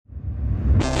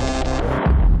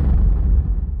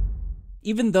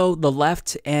Even though the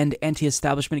left and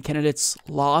anti-establishment candidates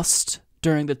lost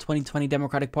during the 2020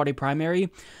 Democratic Party primary,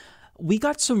 we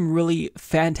got some really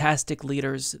fantastic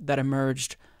leaders that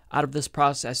emerged out of this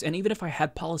process. And even if I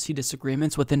had policy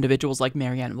disagreements with individuals like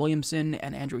Marianne Williamson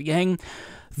and Andrew Yang,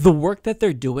 the work that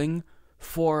they're doing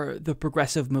for the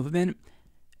progressive movement,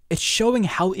 it's showing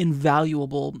how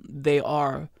invaluable they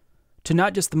are to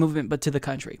not just the movement, but to the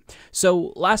country.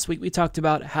 So last week we talked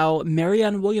about how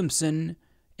Marianne Williamson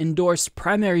endorsed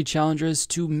primary challengers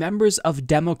to members of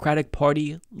Democratic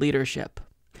Party leadership.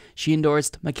 She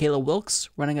endorsed Michaela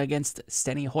Wilkes, running against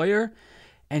Steny Hoyer,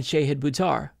 and Shahid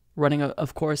Buttar, running,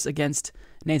 of course, against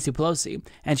Nancy Pelosi.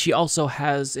 And she also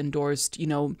has endorsed,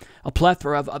 a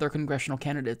plethora of other congressional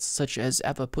candidates, such as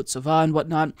Eva Putzova and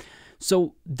whatnot.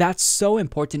 So that's so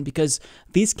important because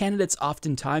these candidates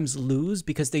oftentimes lose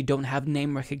because they don't have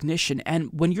name recognition.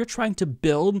 And when you're trying to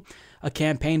build a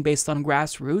campaign based on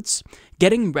grassroots,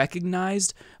 getting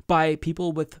recognized by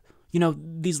people with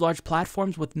these large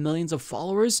platforms with millions of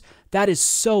followers, that is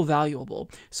so valuable.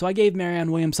 So I gave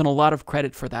Marianne Williamson a lot of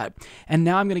credit for that. And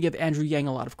now I'm going to give Andrew Yang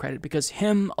a lot of credit because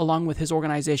him, along with his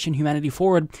organization, Humanity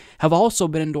Forward, have also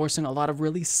been endorsing a lot of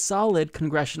really solid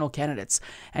congressional candidates.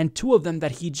 And two of them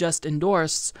that he just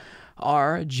endorsed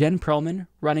are Jen Perlman,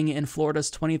 running in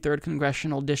Florida's 23rd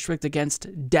Congressional District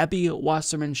against Debbie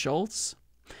Wasserman Schultz,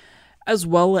 as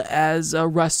well as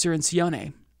Russ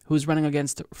Cirincione, who's running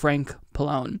against Frank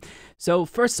Pallone. So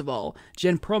first of all,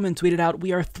 Jen Perlman tweeted out,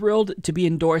 "We are thrilled to be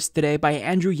endorsed today by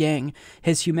Andrew Yang.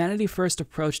 His humanity-first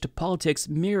approach to politics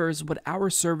mirrors what our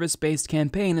service-based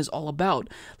campaign is all about.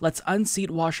 Let's unseat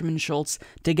Wasserman Schultz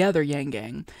together, Yang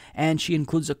Gang." And she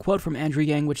includes a quote from Andrew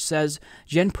Yang which says,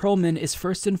 "Jen Perlman is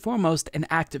first and foremost an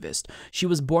activist. She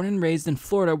was born and raised in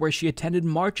Florida where she attended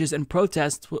marches and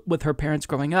protests with her parents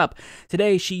growing up.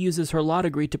 Today, she uses her law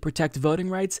degree to protect voting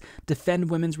rights, defend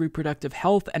women's reproductive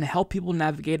health, and help people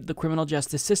navigate the criminal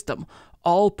justice system,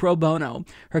 all pro bono.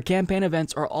 Her campaign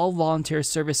events are all volunteer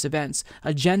service events.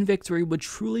 A Jen victory would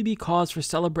truly be cause for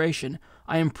celebration.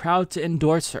 I am proud to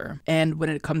endorse her." And when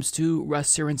it comes to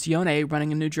Russ Cirincione,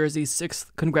 running in New Jersey's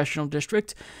 6th Congressional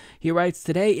District, he writes,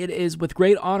 "Today it is with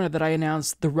great honor that I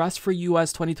announce the Russ for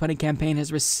U.S. 2020 campaign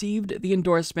has received the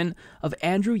endorsement of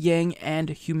Andrew Yang and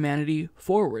Humanity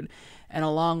Forward." And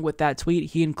along with that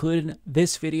tweet, he included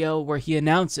this video where he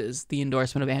announces the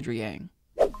endorsement of Andrew Yang.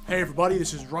 Hey everybody,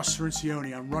 this is Russ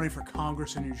Cirincione. I'm running for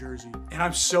Congress in New Jersey. And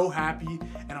I'm so happy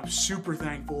and I'm super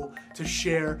thankful to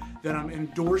share that I'm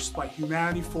endorsed by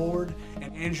Humanity Forward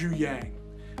and Andrew Yang.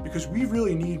 Because we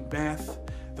really need math,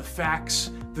 the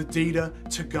facts, the data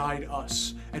to guide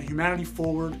us. And Humanity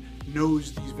Forward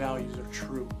knows these values are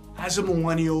true. As a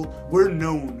millennial, we're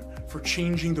known for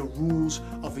changing the rules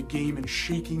of the game and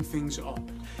shaking things up.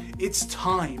 It's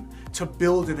time to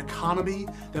build an economy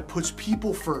that puts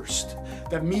people first,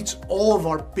 that meets all of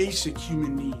our basic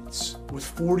human needs. With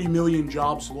 40 million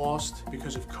jobs lost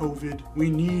because of COVID, we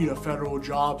need a federal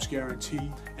jobs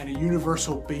guarantee and a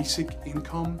universal basic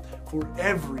income for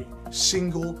every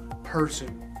single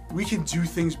person. We can do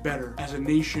things better as a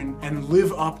nation and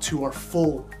live up to our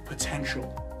full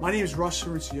potential. My name is Russ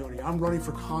Cirincione. I'm running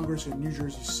for Congress in New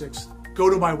Jersey's 6th. Go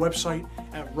to my website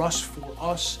at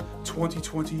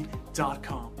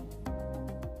russforus2020.com.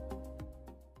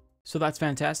 So that's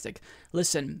fantastic.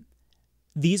 Listen,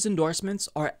 these endorsements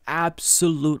are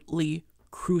absolutely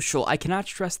crucial. I cannot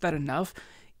stress that enough.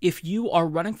 If you are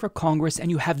running for Congress and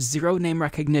you have zero name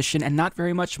recognition and not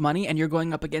very much money and you're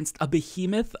going up against a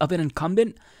behemoth of an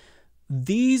incumbent,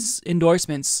 these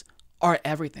endorsements are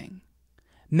everything.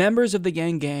 Members of the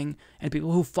Yang Gang and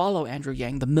people who follow Andrew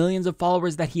Yang, the millions of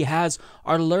followers that he has,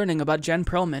 are learning about Jen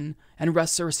Perlman and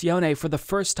Russ Cirincione for the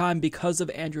first time because of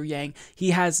Andrew Yang.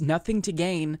 He has nothing to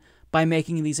gain by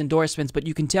making these endorsements, but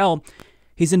you can tell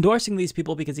he's endorsing these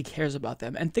people because he cares about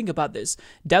them. And think about this.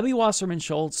 Debbie Wasserman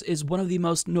Schultz is one of the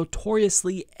most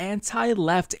notoriously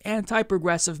anti-left,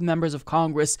 anti-progressive members of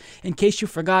Congress. In case you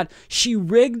forgot, she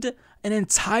rigged an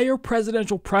entire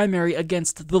presidential primary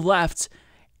against the left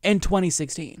in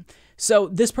 2016. So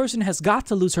this person has got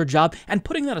to lose her job. And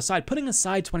putting aside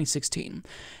 2016,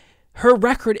 her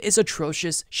record is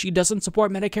atrocious. She doesn't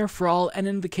support Medicare for all. And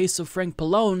in the case of Frank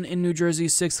Pallone in New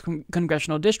Jersey's 6th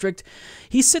Congressional District,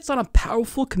 he sits on a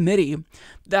powerful committee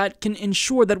that can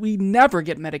ensure that we never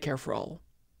get Medicare for all.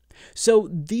 So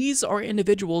these are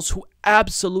individuals who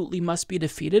absolutely must be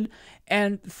defeated.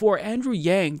 And for Andrew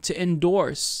Yang to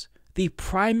endorse the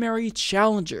primary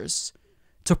challengers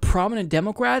to prominent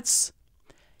Democrats,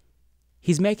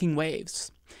 he's making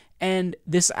waves. And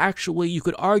this actually, you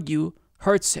could argue,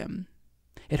 hurts him.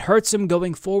 It hurts him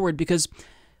going forward because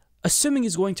assuming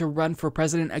he's going to run for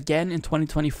president again in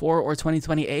 2024 or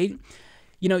 2028,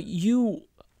 you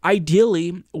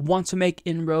ideally want to make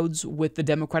inroads with the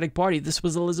Democratic Party. This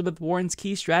was Elizabeth Warren's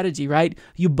key strategy, right?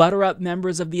 You butter up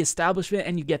members of the establishment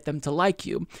and you get them to like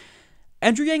you.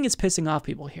 Andrew Yang is pissing off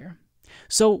people here.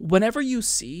 So whenever you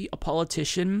see a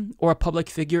politician or a public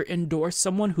figure endorse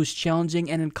someone who's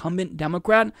challenging an incumbent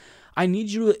Democrat, I need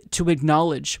you to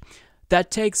acknowledge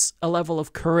that takes a level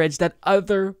of courage that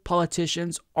other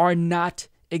politicians are not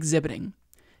exhibiting.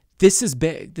 This is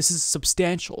big. This is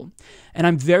substantial. And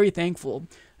I'm very thankful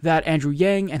that Andrew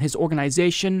Yang and his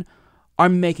organization are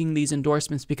making these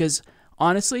endorsements because,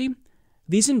 honestly,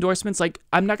 these endorsements,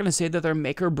 I'm not going to say that they're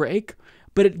make or break,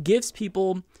 but it gives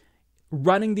people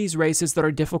running these races that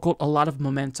are difficult a lot of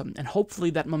momentum. And hopefully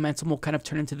that momentum will kind of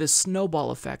turn into this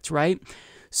snowball effect, right?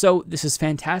 So this is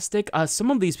fantastic. Some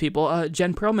of these people,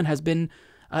 Jen Perlman has been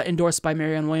endorsed by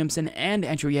Marianne Williamson and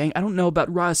Andrew Yang. I don't know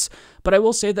about Russ, but I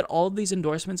will say that all of these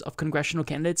endorsements of congressional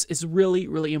candidates is really,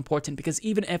 really important because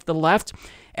even if the left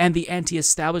and the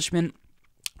anti-establishment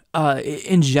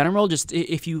in general, just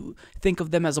if you think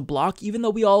of them as a block, even though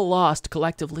we all lost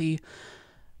collectively,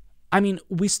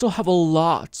 we still have a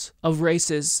lot of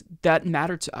races that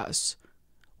matter to us.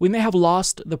 We may have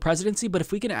lost the presidency, but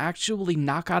if we can actually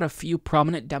knock out a few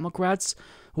prominent Democrats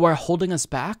who are holding us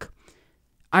back,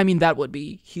 that would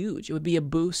be huge. It would be a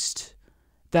boost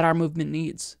that our movement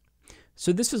needs.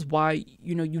 So this is why,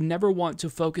 you never want to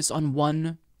focus on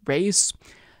one race.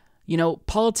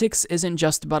 Politics isn't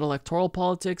just about electoral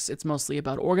politics. It's mostly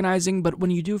about organizing. But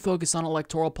when you do focus on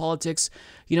electoral politics,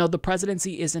 the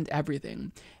presidency isn't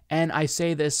everything. And I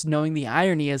say this knowing the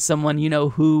irony as someone,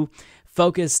 who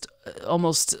focused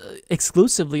almost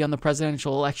exclusively on the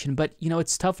presidential election. But,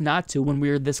 it's tough not to when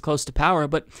we're this close to power.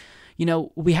 But,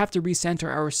 we have to recenter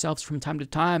ourselves from time to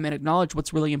time and acknowledge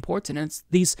what's really important. And it's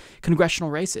these congressional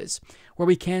races where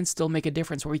we can still make a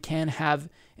difference, where we can have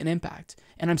an impact.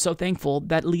 And I'm so thankful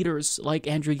that leaders like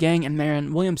Andrew Yang and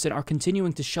Marianne Williamson are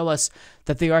continuing to show us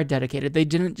that they are dedicated. They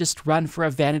didn't just run for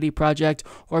a vanity project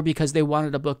or because they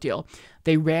wanted a book deal.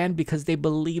 They ran because they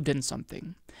believed in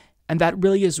something. And that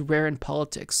really is rare in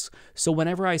politics. So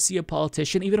whenever I see a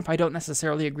politician, even if I don't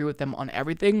necessarily agree with them on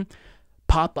everything,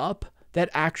 pop up that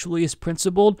actually is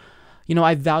principled,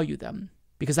 I value them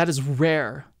because that is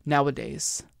rare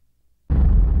nowadays.